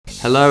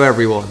Hello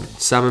everyone,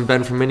 Sam and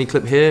Ben from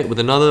Miniclip here with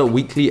another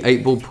weekly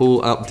 8-ball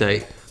pool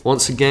update.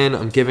 Once again,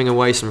 I'm giving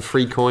away some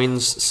free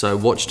coins, so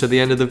watch to the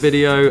end of the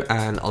video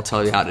and I'll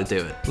tell you how to do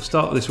it. We'll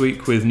start this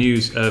week with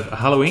news of a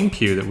Halloween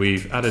queue that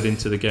we've added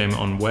into the game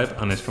on web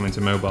and is coming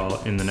to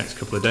mobile in the next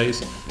couple of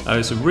days.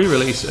 It's a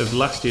re-release of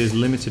last year's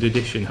limited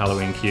edition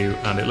Halloween queue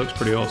and it looks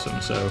pretty awesome,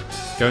 so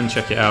go and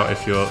check it out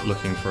if you're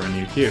looking for a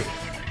new queue.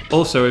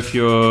 Also, if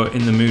you're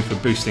in the mood for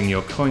boosting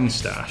your coin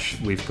stash,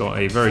 we've got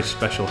a very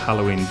special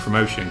Halloween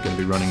promotion going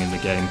to be running in the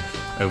game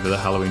over the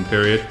Halloween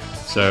period,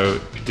 so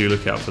do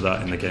look out for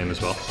that in the game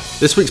as well.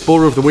 This week's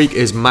baller of the week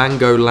is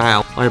Mango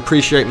Lau. I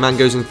appreciate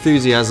Mango's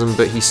enthusiasm,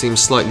 but he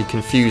seems slightly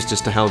confused as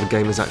to how the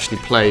game is actually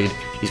played.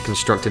 He's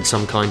constructed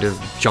some kind of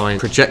giant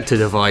projector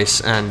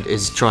device and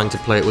is trying to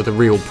play it with a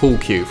real pool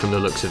cue from the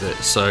looks of it.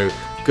 So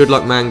good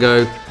luck,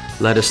 Mango.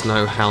 Let us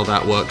know how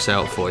that works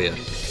out for you.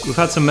 We've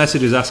had some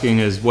messages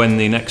asking us when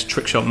the next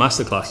Trickshot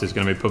Masterclass is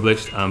going to be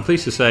published. I'm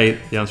pleased to say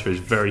the answer is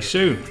very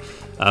soon.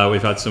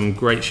 We've had some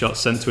great shots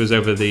sent to us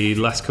over the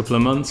last couple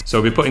of months,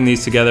 so we'll be putting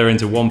these together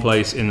into one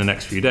place in the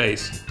next few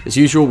days. As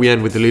usual, we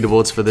end with the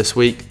leaderboards for this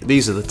week.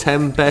 These are the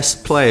 10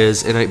 best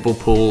players in 8-ball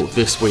pool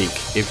this week.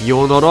 If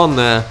you're not on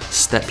there,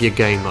 step your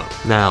game up.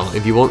 Now,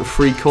 if you want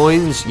free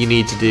coins, you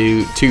need to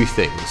do two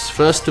things.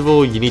 First of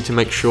all, you need to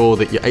make sure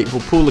that your 8-ball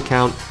pool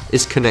account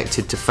is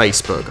connected to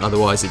Facebook,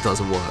 otherwise it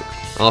doesn't work.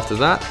 After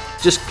that,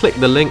 just click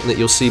the link that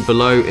you'll see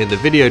below in the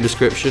video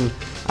description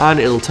and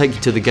it'll take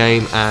you to the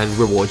game and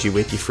reward you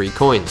with your free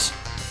coins.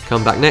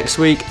 Come back next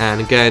week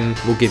and again,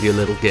 we'll give you a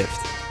little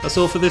gift. That's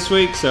all for this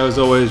week, so as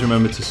always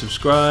remember to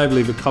subscribe,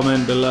 leave a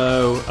comment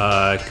below,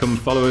 come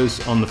follow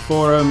us on the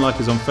forum,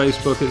 like us on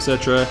Facebook,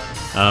 etc.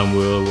 And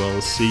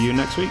we'll see you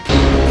next week.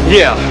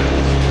 Yeah,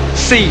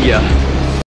 see ya.